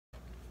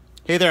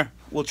Hey there,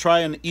 we'll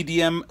try an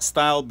EDM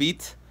style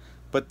beat,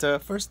 but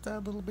first a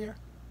little beer.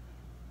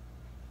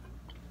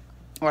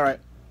 All right,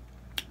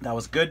 that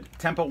was good.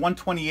 Tempo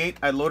 128.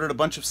 I loaded a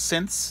bunch of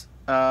synths,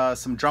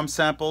 some drum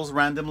samples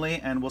randomly,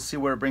 and we'll see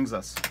where it brings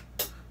us.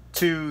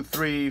 2,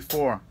 3,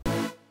 4.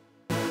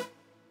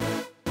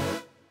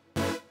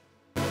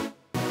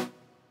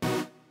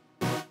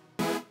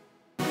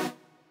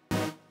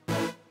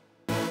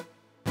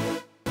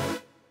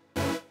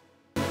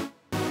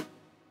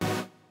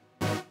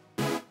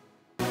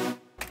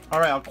 All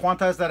right, I'll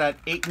quantize that at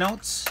 8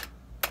 notes,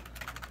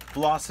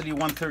 velocity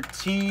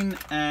 113,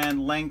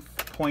 and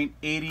length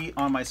 0.80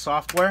 on my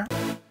software.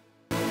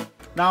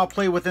 Now I'll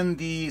play within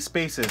the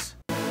spaces.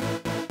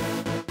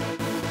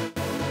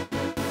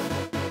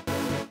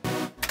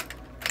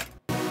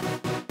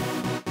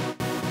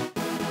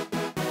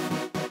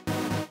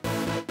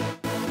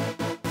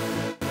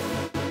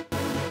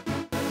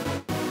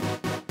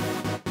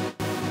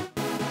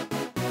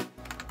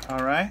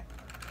 All right,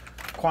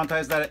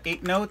 quantize that at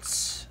 8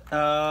 notes.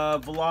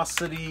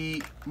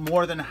 Velocity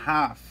more than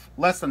half,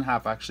 less than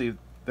half actually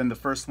than the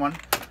first one,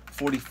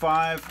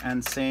 45,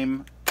 and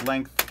same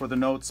length for the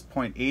notes,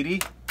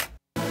 0.80.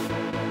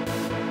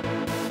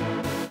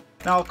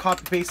 Now I'll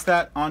copy paste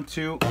that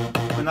onto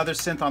another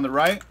synth on the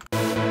right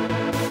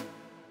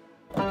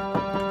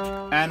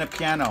and a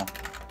piano.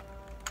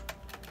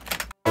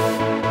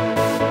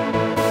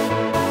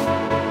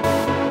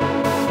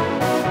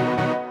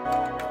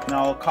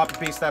 Now I'll copy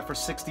paste that for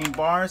 16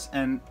 bars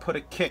and put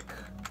a kick.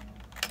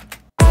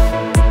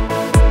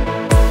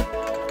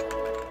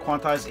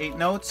 Quantize 8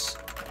 notes,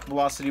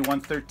 velocity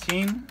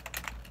 113.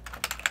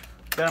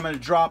 Then I'm going to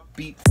drop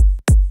beat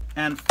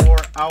and 4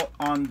 out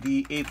on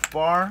the 8th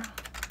bar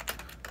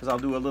because I'll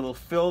do a little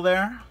fill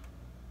there.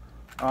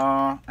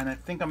 And I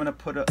think I'm going to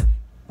put a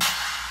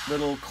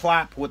little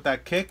clap with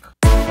that kick.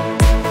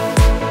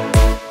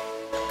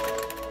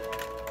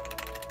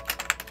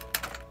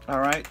 All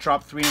right,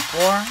 drop 3 and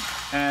 4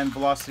 and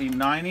velocity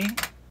 90.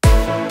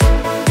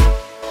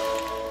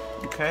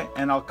 Okay,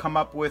 and I'll come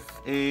up with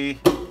a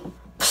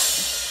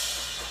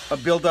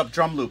build-up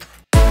drum loop.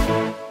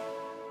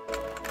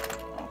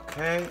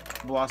 Okay,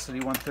 velocity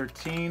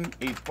 113,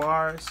 8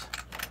 bars.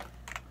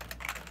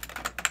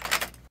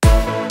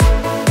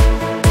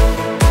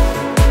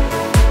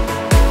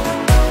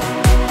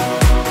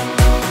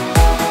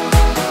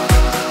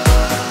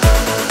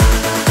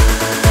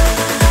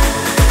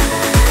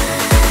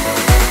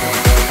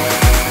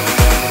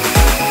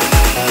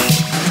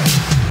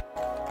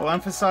 We'll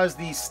emphasize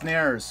the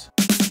snares.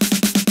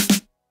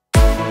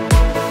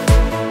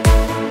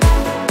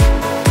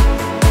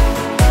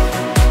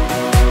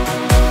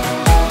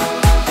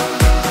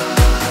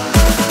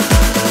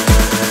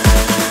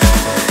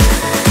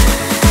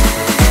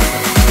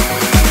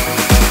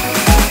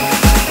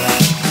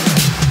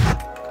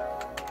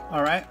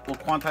 We'll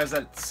quantize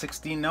that at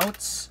 16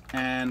 notes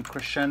and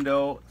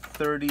crescendo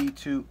 30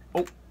 to,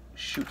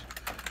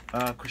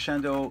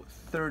 crescendo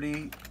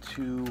 30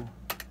 to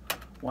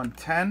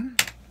 110.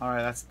 All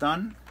right, that's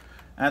done.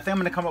 And I think I'm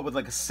gonna come up with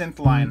like a synth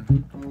line.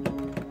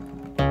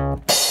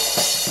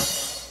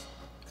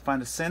 Let's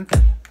find a synth.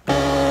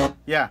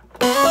 Yeah,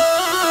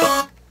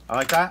 I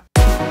like that.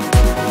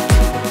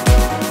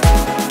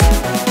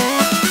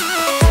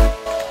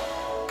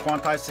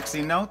 Quantize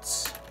 16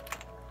 notes.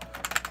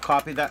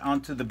 Copy that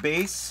onto the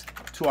bass,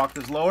 2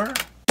 octaves lower.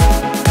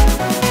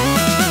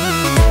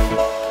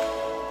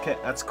 Okay,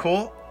 that's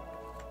cool.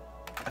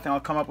 I think I'll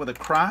come up with a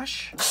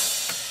crash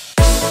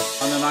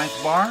on the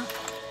 9th bar.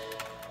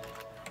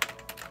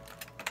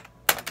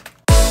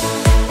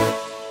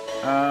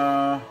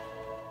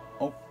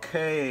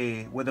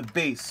 Okay, with a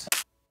bass.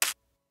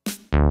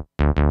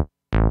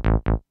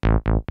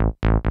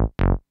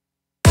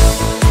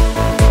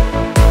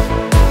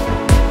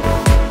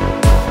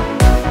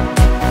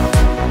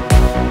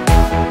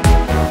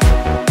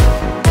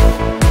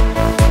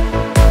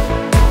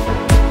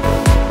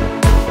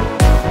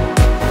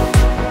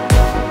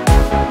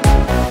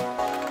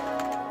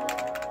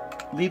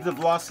 Leave the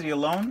velocity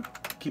alone,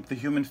 keep the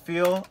human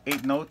feel,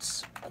 8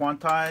 notes,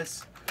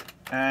 quantize,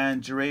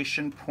 and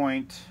duration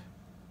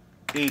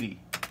 0.80.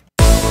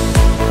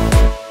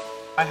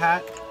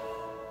 Hi-hat.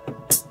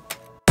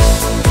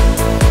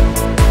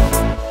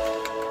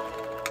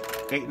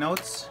 Eight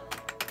notes.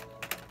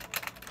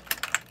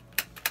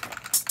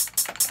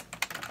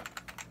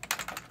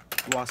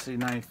 Velocity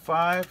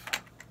 95.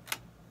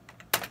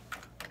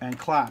 And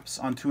claps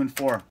on 2 and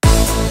 4.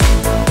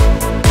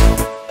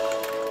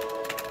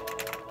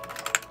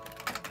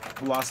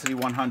 Velocity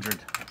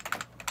 100.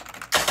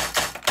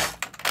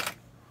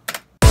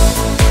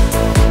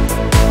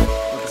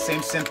 With the same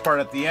synth part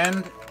at the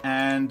end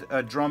and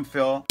a drum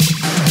fill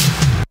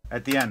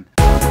at the end.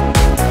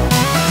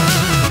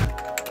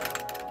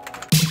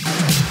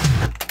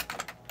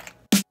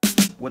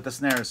 With the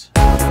snares.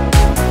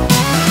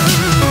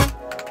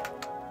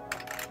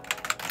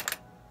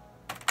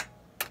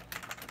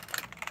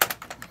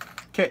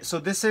 Okay, so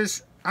this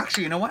is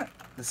actually, you know what?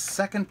 The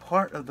second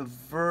part of the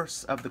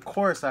verse of the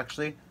chorus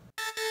actually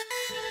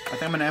I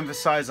think I'm gonna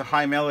emphasize a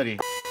high melody.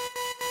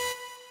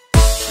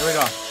 Here we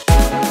go.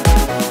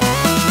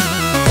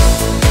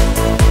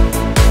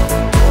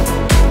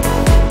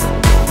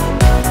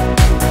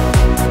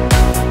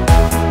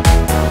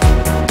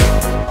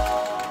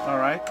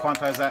 Alright,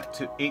 quantize that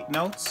to 8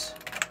 notes.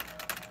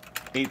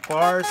 8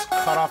 bars.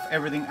 Cut off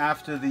everything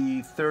after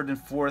the 3rd and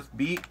 4th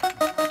beat.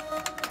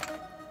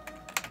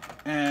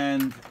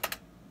 And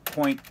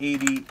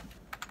 0.80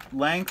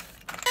 length.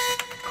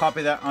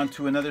 Copy that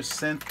onto another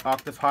synth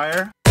octave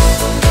higher.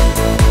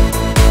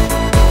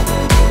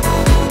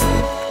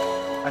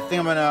 I think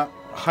I'm gonna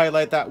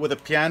highlight that with a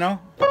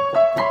piano.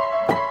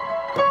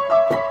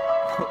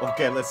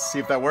 Okay, let's see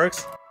if that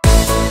works.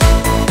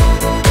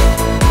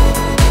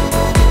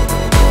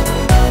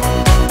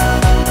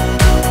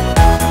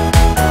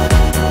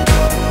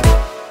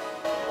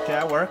 Okay,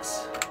 that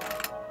works.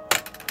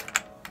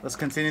 Let's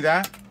continue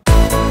that.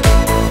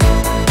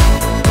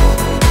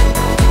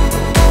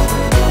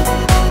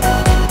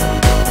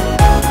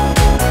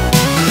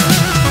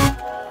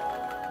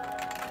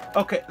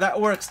 Okay, that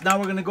works. Now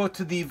we're gonna go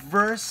to the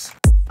verse.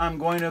 I'm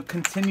going to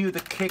continue the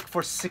kick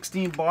for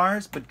 16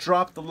 bars, but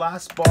drop the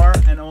last bar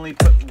and only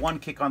put 1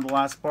 kick on the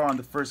last bar on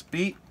the first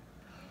beat.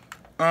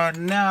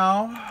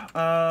 Now,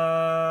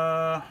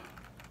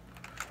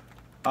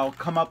 I'll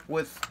come up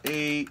with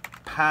a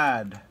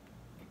pad.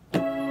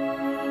 Okay,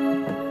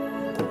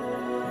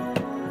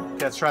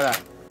 let's try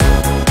that.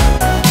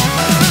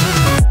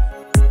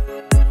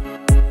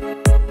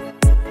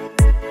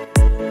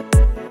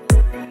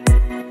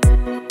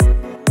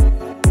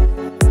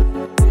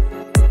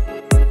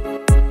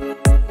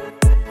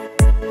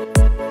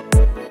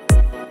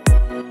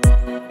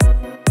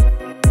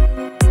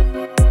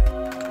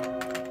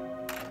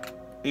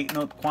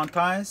 Eight-note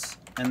quantize,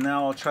 and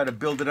now I'll try to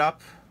build it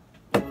up.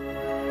 Okay,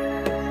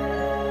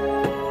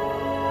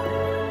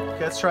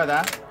 let's try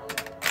that.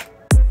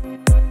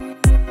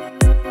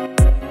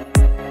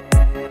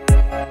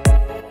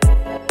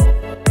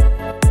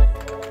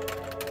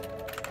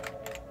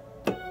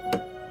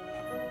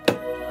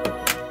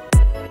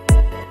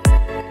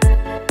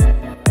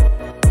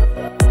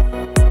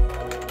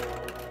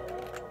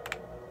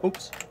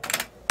 Oops.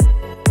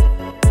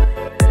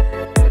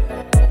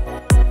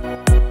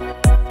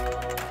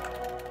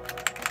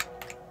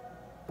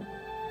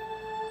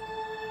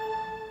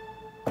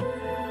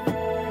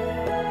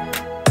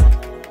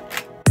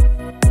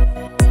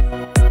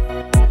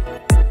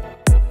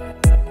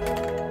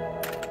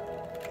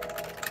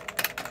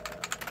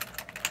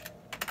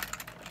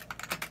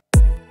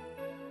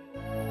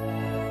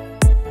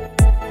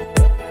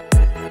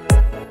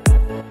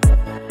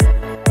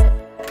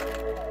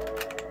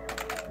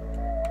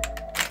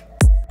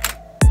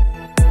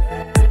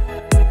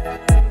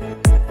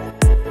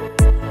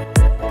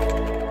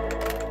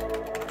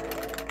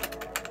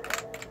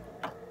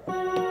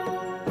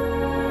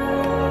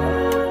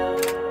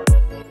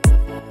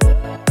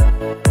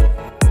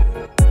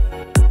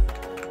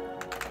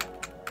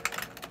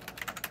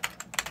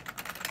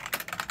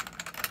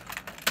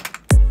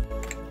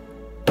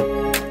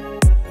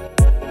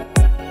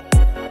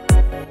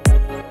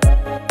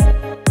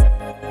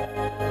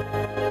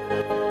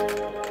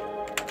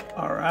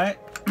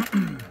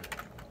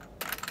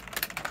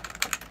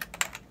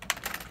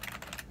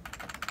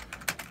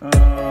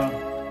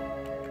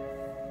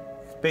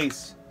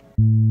 Bass.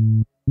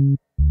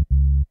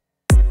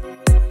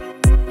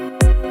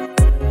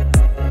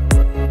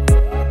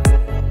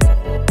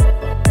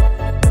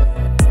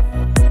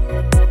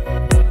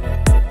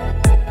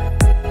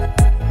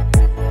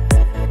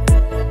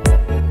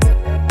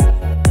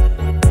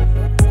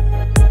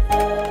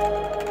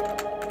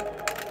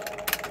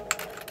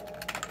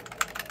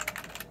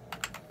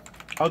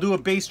 I'll do a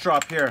bass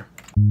drop here.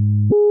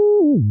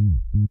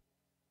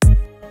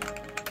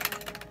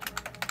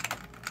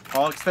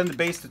 I'll extend the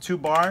bass to 2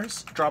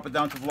 bars, drop it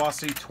down to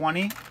velocity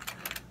 20,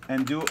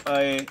 and do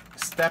a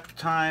step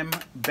time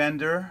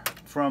bender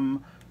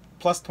from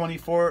plus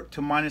 24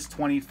 to minus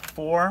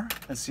 24,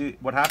 and see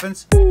what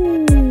happens.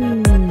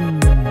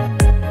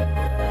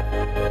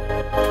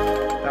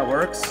 That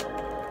works.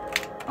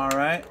 All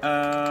right.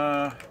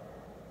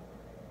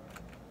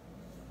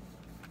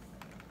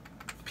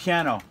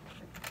 Piano.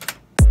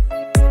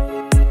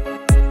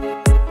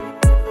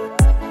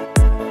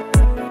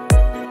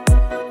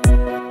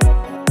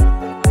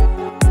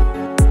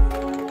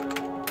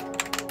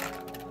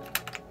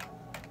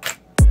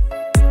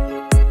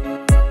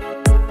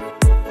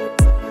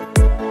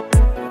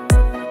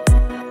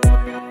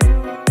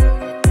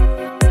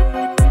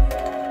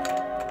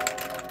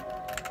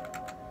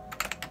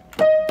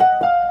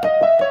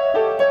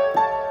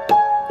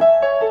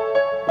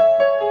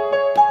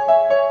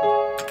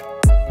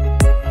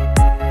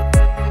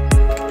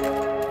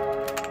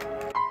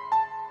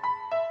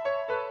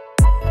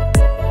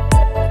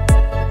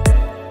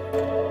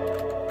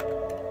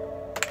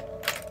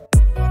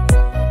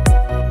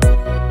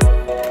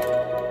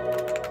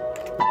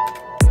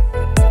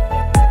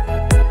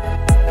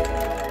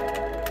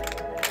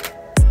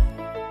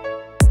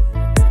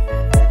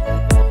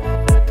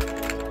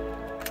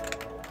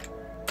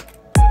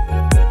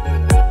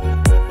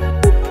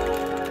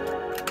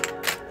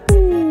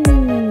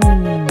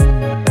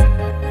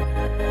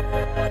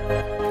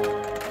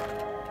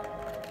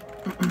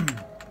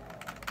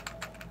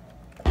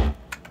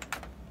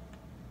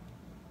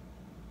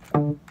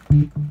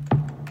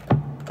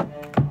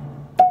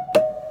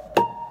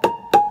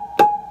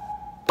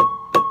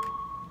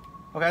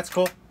 that's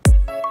cool.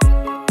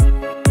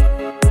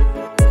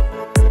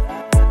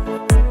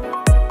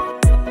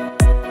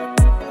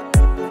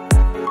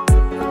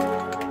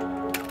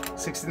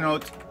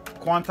 Note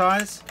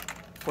quantize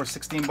for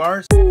 16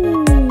 bars.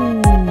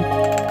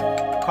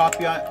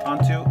 Copy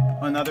onto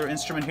another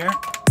instrument here.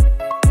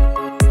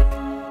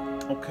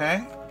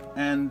 Okay,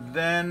 and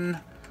then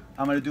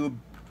I'm gonna do a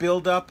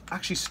build up.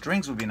 Actually,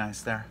 strings would be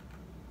nice there.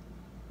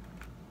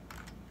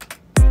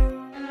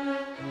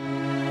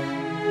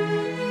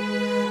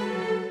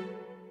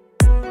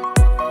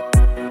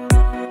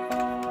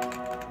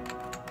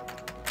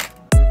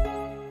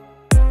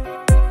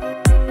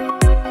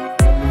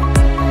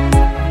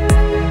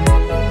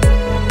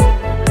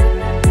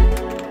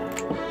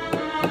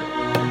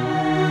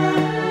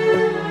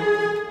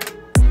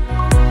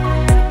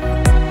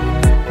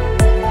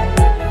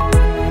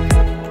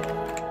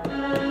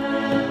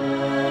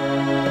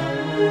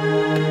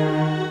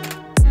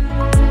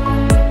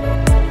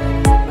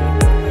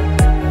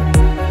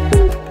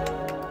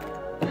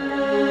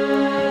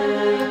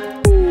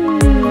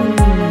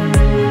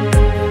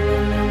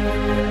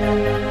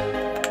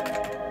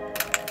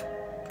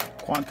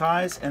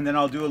 Quantize, and then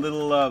I'll do a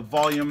little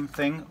volume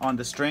thing on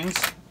the strings.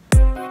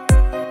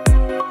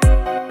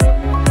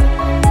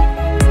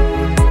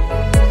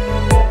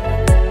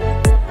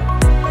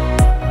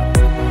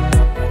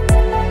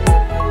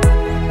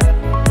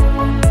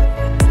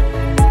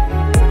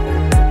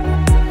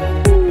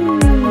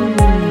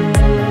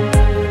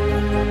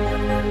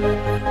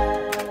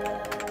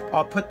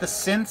 I'll put the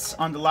synths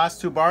on the last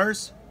two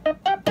bars.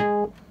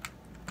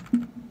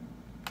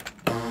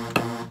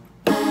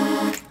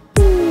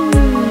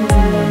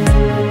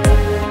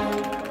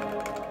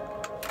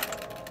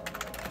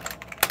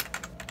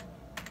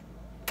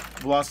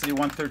 Velocity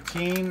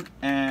 113,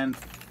 and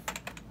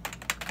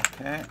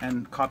okay,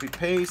 and copy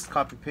paste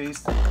on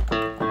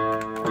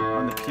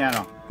the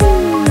piano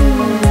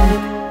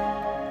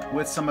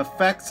with some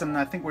effects, and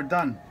I think we're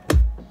done.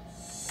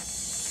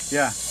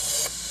 Yeah.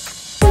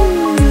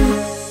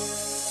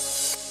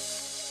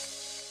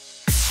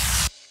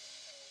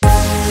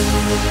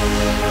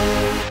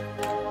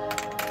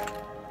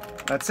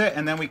 That's it,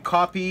 and then we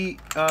copy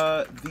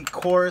the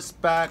chorus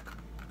back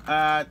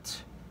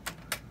at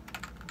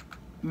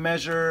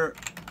measure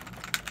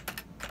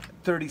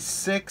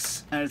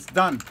 36, and it's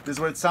done. This is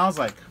what it sounds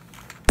like.